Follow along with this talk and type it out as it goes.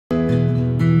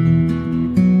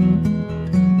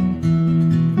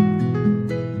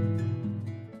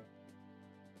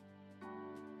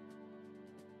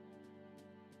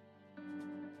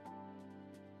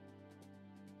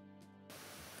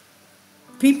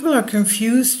people are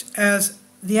confused as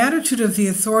the attitude of the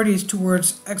authorities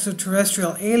towards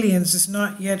extraterrestrial aliens is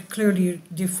not yet clearly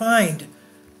defined.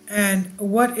 And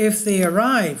what if they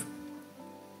arrive?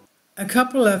 A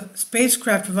couple of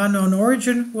spacecraft of unknown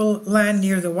origin will land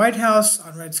near the White House,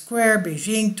 on Red Square,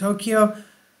 Beijing, Tokyo.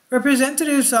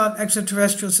 Representatives of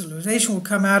extraterrestrial civilization will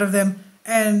come out of them,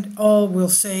 and all will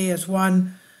say as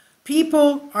one,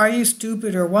 "People, are you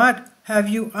stupid or what? Have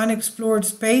you unexplored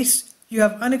space? You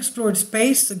have unexplored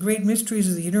space, the great mysteries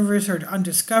of the universe are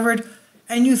undiscovered,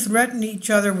 and you threaten each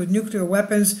other with nuclear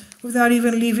weapons without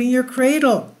even leaving your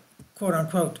cradle," quote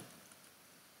unquote.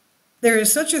 There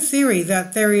is such a theory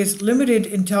that there is limited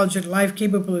intelligent life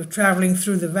capable of traveling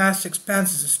through the vast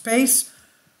expanses of space,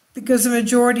 because the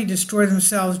majority destroy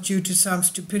themselves due to some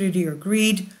stupidity or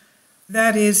greed.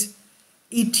 That is,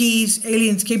 ETs,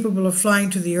 aliens capable of flying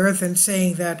to the Earth and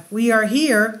saying that we are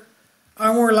here,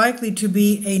 are more likely to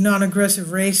be a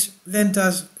non-aggressive race that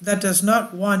does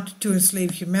not want to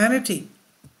enslave humanity.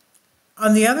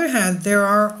 On the other hand, they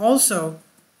are also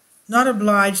not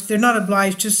obliged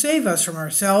to save us from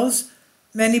ourselves.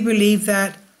 Many believe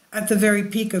that at the very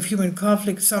peak of human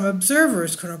conflict, some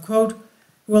observers, quote unquote,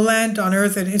 will land on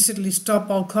Earth and instantly stop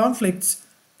all conflicts.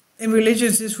 In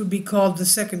religions, this would be called the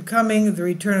second coming, the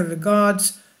return of the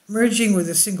gods, merging with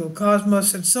a single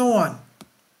cosmos, and so on.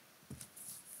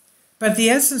 But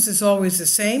the essence is always the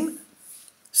same.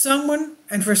 Someone,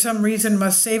 and for some reason,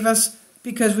 must save us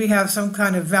because we have some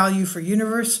kind of value for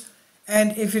universe.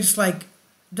 And if it's like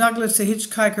Douglas the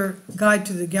Hitchhiker Guide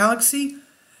to the Galaxy,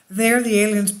 there the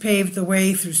aliens paved the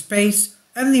way through space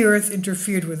and the Earth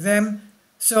interfered with them.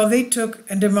 So they took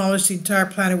and demolished the entire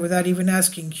planet without even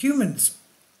asking humans.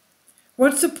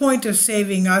 What's the point of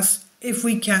saving us if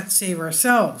we can't save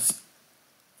ourselves?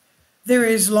 There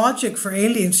is logic for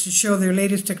aliens to show their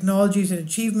latest technologies and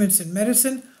achievements in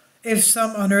medicine if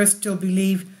some on Earth still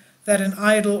believe that an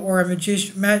idol or a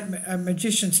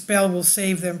magician's spell will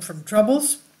save them from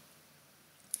troubles.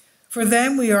 For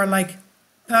them, we are like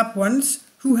Papuans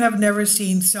who have never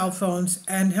seen cell phones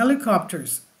and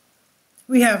helicopters.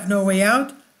 We have no way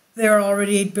out. There are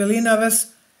already 8 billion of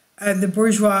us, and the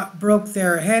bourgeois broke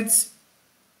their heads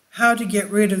how to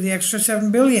get rid of the extra 7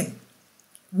 billion.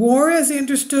 War, as they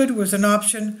understood, was an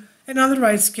option, and on the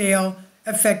right scale,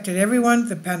 affected everyone.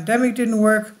 The pandemic didn't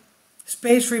work,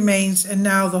 space remains, and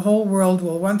now the whole world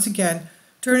will once again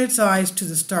turn its eyes to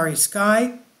the starry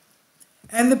sky.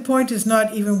 And the point is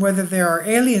not even whether there are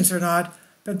aliens or not,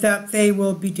 but that they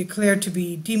will be declared to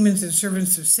be demons and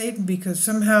servants of Satan because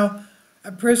somehow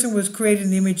a person was created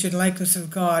in the image and likeness of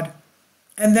God.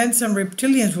 And then some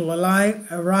reptilians will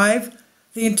arrive.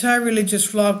 The entire religious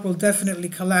flock will definitely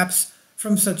collapse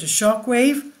from such a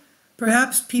shockwave.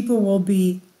 Perhaps people will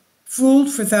be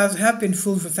have been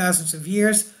fooled for thousands of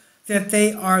years that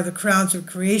they are the crowns of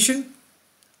creation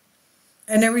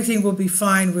and everything will be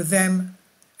fine with them.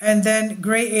 And then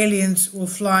gray aliens will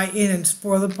fly in and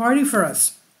spoil the party for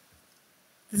us.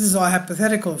 This is all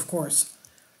hypothetical, of course.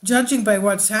 Judging by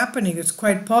what's happening, it's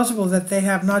quite possible that they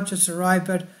have not just arrived,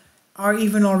 but are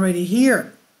even already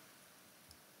here.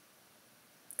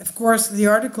 Of course, the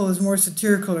article is more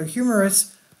satirical or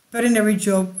humorous, but in every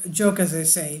joke, as I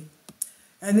say.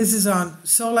 And this is on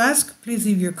Solask. Please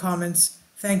leave your comments.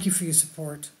 Thank you for your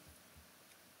support.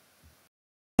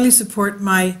 Please support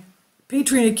my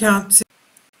Patreon account.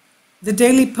 The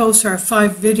daily posts are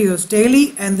 5 videos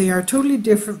daily, and they are totally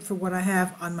different from what I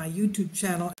have on my YouTube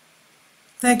channel.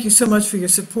 Thank you so much for your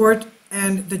support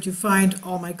and that you find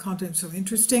all my content so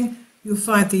interesting. You'll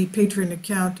find the Patreon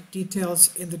account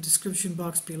details in the description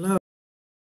box below.